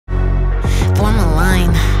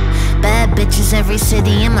bitches, every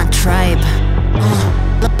city in my tribe.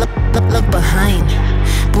 Look behind.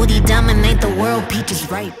 Booty dominate the world, peaches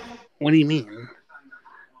ripe. What do you mean?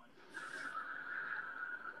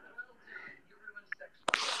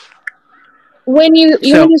 When you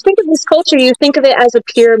think of this culture, you think of it as a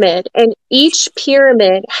pyramid, and each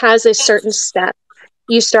pyramid has a certain step.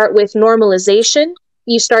 You start with normalization,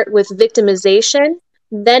 you start with victimization,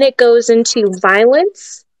 then it goes into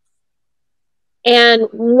violence, and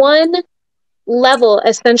one level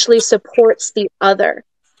essentially supports the other.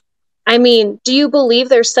 I mean, do you believe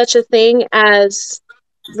there's such a thing as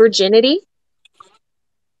virginity?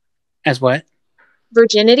 As what?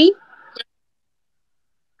 Virginity?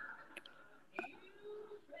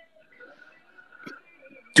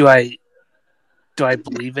 Do I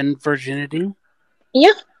believe in virginity?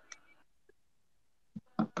 Yeah.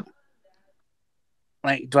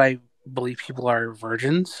 Like, do I believe people are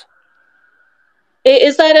virgins?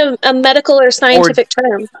 Is that a medical or scientific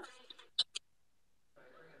term?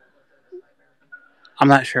 I'm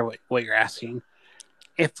not sure what you're asking.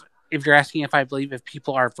 If you're asking if I believe if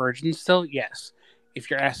people are virgins still, yes. If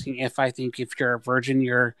you're asking if I think if you're a virgin,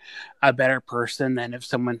 you're a better person than if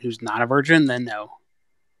someone who's not a virgin, then no.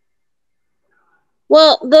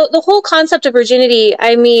 Well, the whole concept of virginity,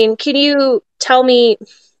 I mean, can you tell me,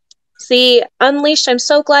 see, Unleashed, I'm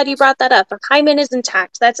so glad you brought that up. The hymen is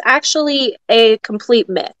intact. That's actually a complete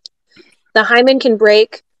myth. The hymen can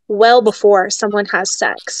break well before someone has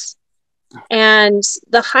sex. And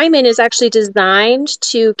the hymen is actually designed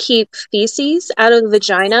to keep feces out of the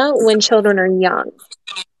vagina when children are young.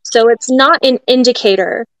 So it's not an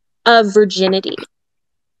indicator of virginity.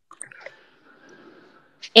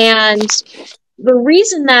 And the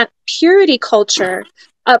reason that purity culture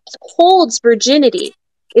upholds virginity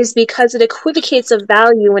is because it equivocates a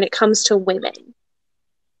value when it comes to women.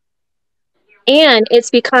 And it's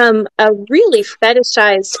become a really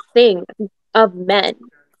fetishized thing of men,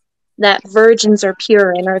 that virgins are pure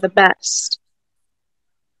and are the best.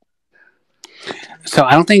 So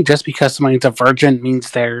I don't think just because someone's a virgin means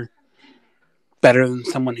they're better than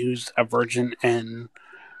someone who's a virgin, and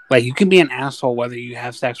like you can be an asshole whether you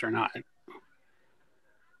have sex or not.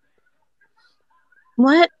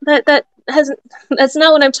 What? That's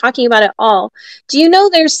not what I'm talking about at all. Do you know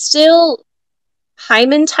there's still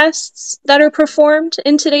hymen tests that are performed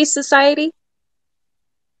in today's society?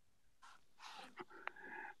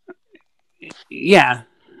 Yeah.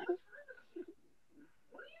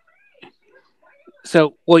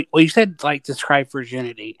 So, well, you said like describe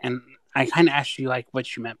virginity, and I kind of asked you like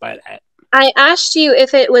what you meant by that. I asked you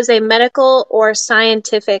if it was a medical or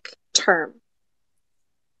scientific term.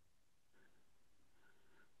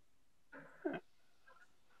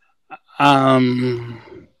 Um,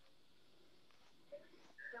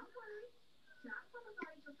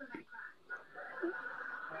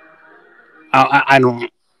 I don't.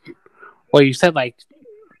 Well, you said like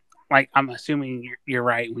I'm assuming you're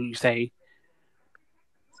right when you say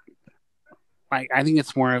like I think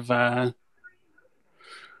it's more of a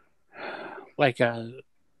like a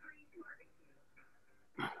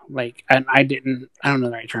like and I don't know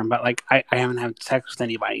the right term, but like I haven't had sex with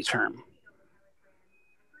anybody term,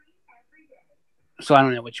 so I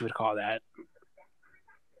don't know what you would call that.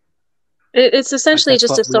 It's Like essentially that's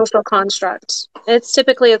just a what we. social construct. It's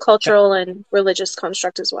typically a cultural and religious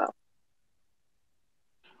construct as well.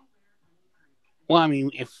 Well, I mean,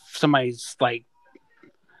 if somebody's like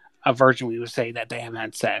a virgin, we would say that they haven't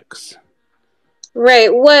had sex. Right.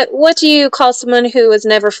 What do you call someone who has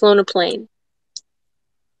never flown a plane?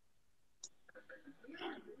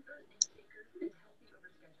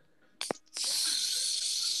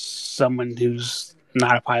 Someone who's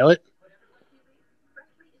not a pilot,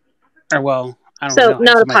 or well, I don't So know.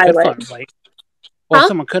 not a Somebody could have pilot. flown a plane. Well, Huh?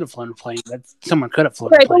 someone could have flown a plane, but someone could have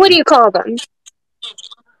flown a Right, but what do plane. you call them?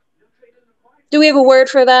 Do we have a word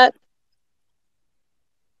for that?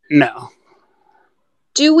 No.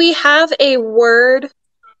 Do we have a word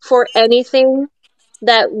for anything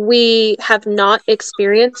that we have not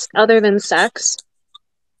experienced other than sex?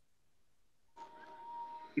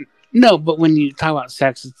 No, but when you talk about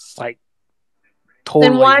sex, it's like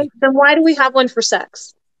Then why totally then why do we have one for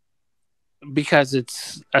sex? because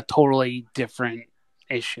it's a totally different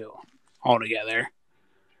issue altogether.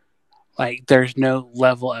 Like there's no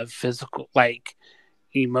level of physical, like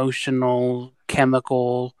emotional,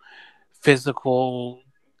 chemical, physical,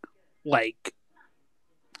 like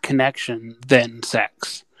connection than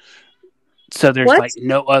sex. So there's What? like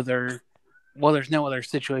no other. Well, there's no other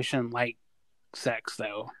situation like sex,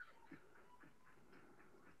 though.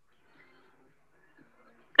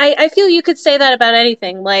 I feel you could say that about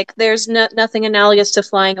anything. Like there's nothing analogous to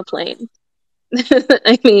flying a plane.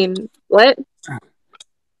 I mean, what?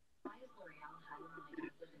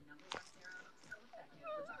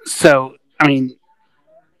 So, I mean,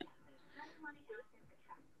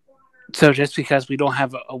 so just because we don't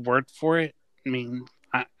have a word for it, I mean,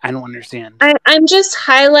 I don't understand. I'm just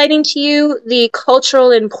highlighting to you the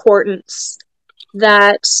cultural importance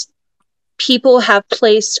that people have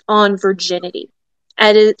placed on virginity,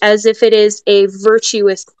 as if it is a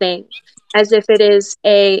virtuous thing, as if it is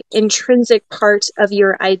a intrinsic part of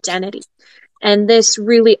your identity. And this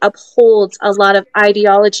really upholds a lot of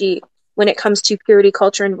ideology when it comes to purity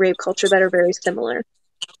culture and rape culture that are very similar.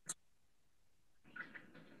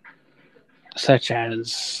 Such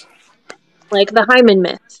as, Like the hymen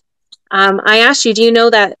myth. I asked you, do you know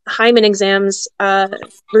that hymen exams,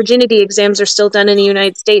 virginity exams, are still done in the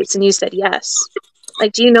United States? And you said yes.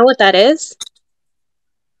 Like, do you know what that is?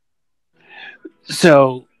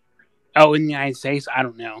 so, oh, in the United States, I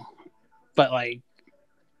don't know. But, like,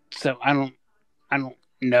 so I don't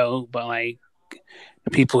know, but, like,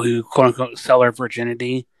 people who quote unquote sell their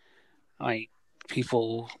virginity, like,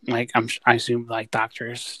 people, like, I assume, like,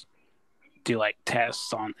 doctors do, like,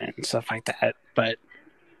 tests on it and stuff like that. But,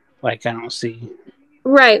 like, I don't see.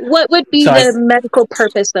 Right. What would be So, the medical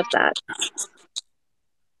purpose of that?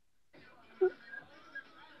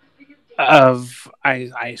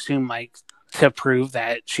 I assume, like, to prove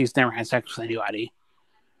that she's never had sex with anybody.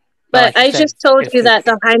 But But like you I said, just told if you it that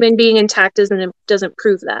the hymen being intact doesn't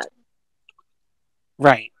prove that.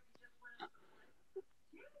 right,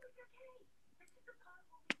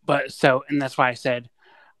 but so and that's why I said,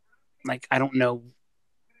 like, I don't know.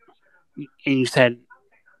 And you said,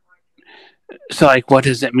 so, like, what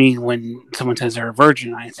does it mean when someone says they're a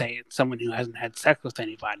virgin? I say it's someone who hasn't had sex with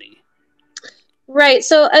anybody. Right.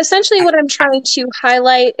 So essentially, what I'm trying to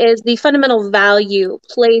highlight is the fundamental value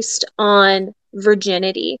placed on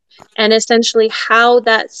virginity and essentially how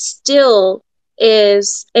that still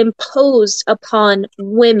is imposed upon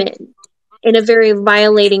women in a very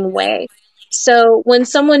violating way. So when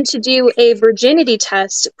someone to do a virginity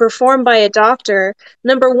test performed by a doctor,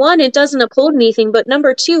 number one, it doesn't uphold anything, but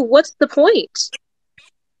number two, what's the point?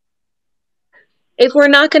 If we're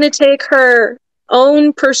not going to take her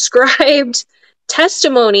own prescribed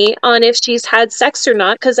testimony on if she's had sex or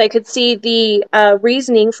not, because I could see the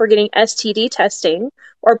reasoning for getting STD testing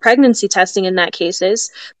or pregnancy testing in that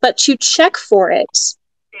cases, but to check for it,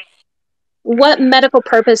 what medical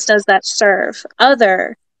purpose does that serve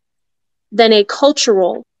other than a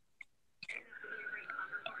cultural?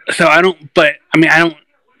 So I don't, but I mean, I don't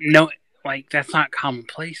know. Like, that's not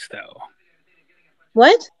commonplace, though.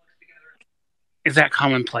 What? Is that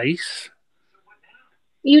commonplace?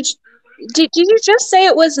 You did you just say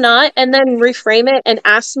it was not and then reframe it and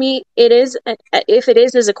ask me it is if it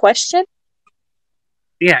is as a question?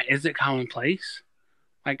 Yeah, is it commonplace?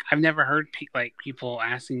 Like, I've never heard like people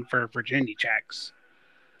asking for virginity checks.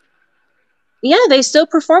 Yeah, they still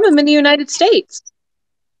perform them in the United States.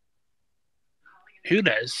 Who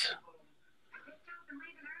does?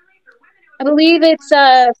 I believe it's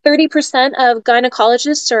 30% of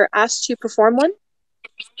gynecologists are asked to perform one,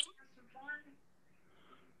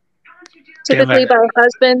 Do you have typically by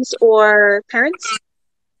husbands or parents.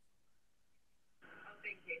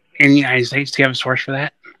 in the United States? Do you have a source for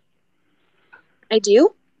that? I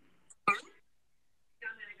do.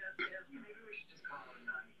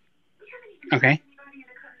 Okay.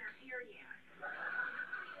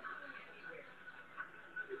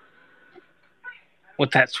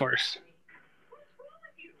 What's that source?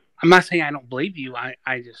 I'm not saying I don't believe you. I've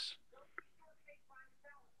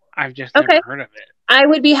just never Okay. heard of it. I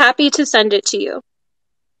would be happy to send it to you.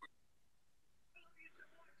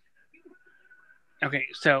 Okay,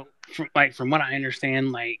 so from what I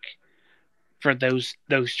understand, like, for those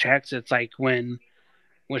checks, it's like when,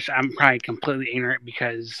 which I'm probably completely ignorant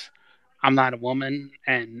because I'm not a woman,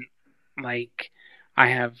 and, like,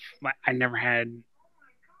 I never had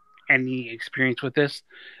any experience with this.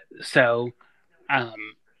 So, um,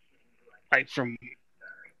 like, from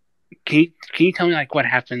can you tell me, like, what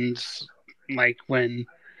happens, like, when?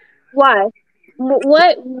 Why?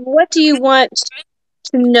 What do you want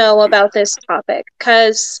to know about this topic?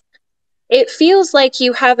 Because it feels like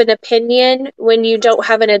you have an opinion when you don't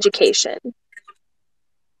have an education.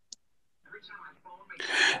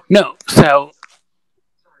 No, so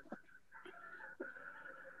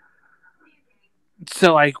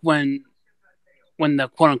like when the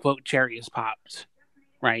quote unquote cherry is popped,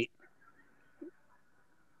 right?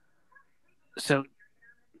 So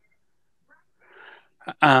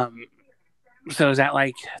um so is that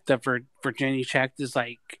like the Virginia check is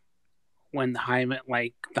like when the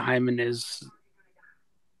hymen is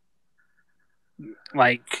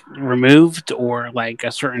like removed, or like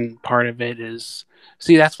a certain part of it is.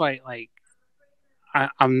 See, that's why like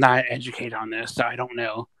I'm not educated on this, so I don't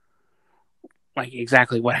know like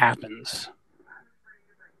exactly what happens.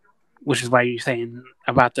 Which is why you're saying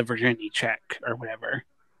about the virginity check or whatever.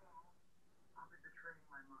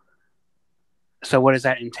 So what does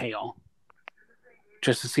that entail?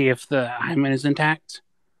 Just to see if the hymen is intact?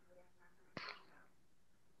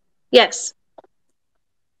 Yes.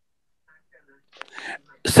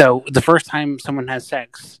 So the first time someone has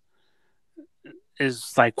sex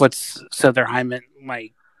is like so their hymen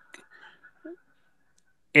like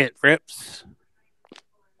it rips?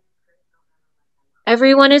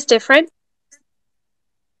 Everyone is different.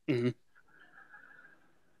 Mm-hmm.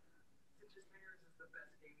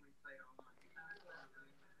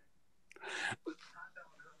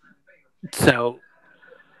 So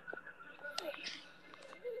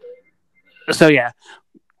yeah,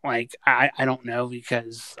 like I don't know,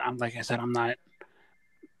 because like I said, I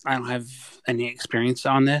don't have any experience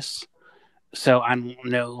on this, so I don't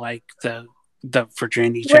know like the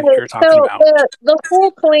virginity check Right. you're talking So about. the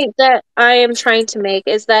whole point that I am trying to make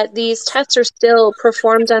is that these tests are still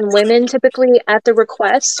performed on women, typically at the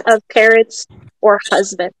request of parents or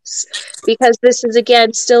husbands, because this is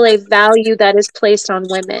again still a value that is placed on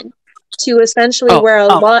women, to essentially Oh, where a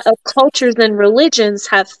oh, lot of cultures and religions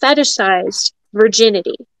have fetishized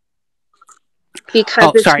virginity because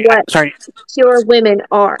oh! it's what pure women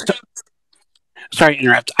are. Sorry to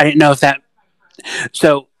interrupt. I didn't know if that.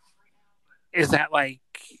 So is that like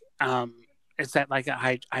um is that like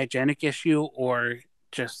a hygienic issue, or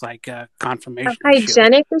just like a A confirmation issue?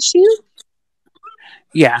 hygienic issue?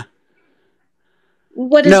 Yeah.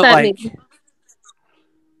 What does No, that like, mean?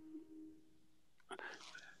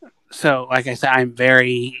 so like I said, I'm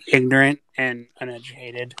very ignorant and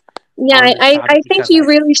uneducated Yeah, on this I topic think because you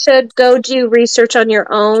really should go do research on your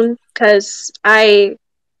own, because I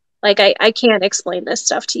can't explain this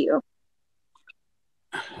stuff to you.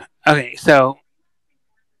 okay, so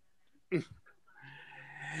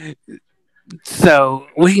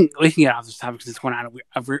we can get off this topic because it's going on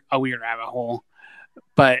a weird rabbit hole.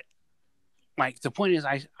 But like the point is,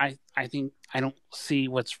 I think I don't see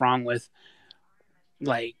what's wrong with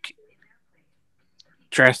like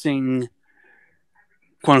dressing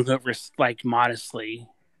quote unquote like modestly.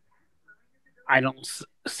 I don't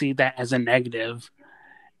see that as a negative,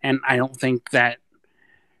 and I don't think that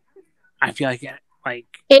I feel like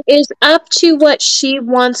It is up to what she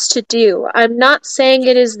wants to do. I'm not saying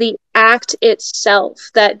it is the act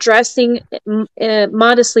itself that dressing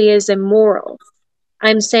modestly is immoral.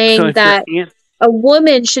 I'm so saying if your that aunt. a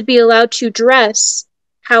woman should be allowed to dress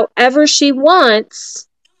however she wants,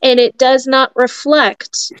 and it does not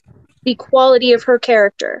reflect the quality of her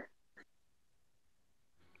character.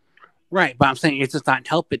 Right, but I'm saying it does not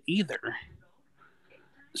help it either.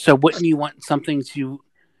 So wouldn't you want something to?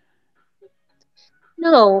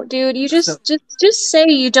 No, dude, you So just say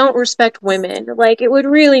you don't respect women. Like, it would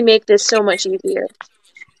really make this so much easier.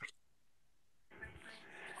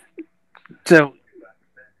 so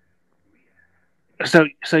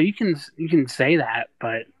so you can say that,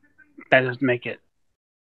 but that doesn't make it.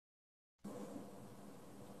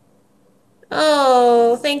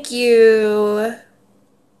 Oh, thank you.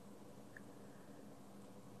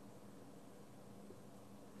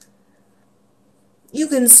 You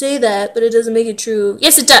can say that, but it doesn't make it true.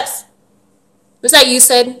 Yes, it does. Was that you,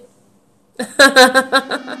 Sid?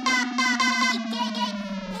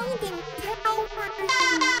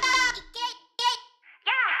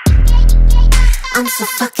 I'm so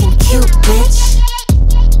fucking cute, bitch.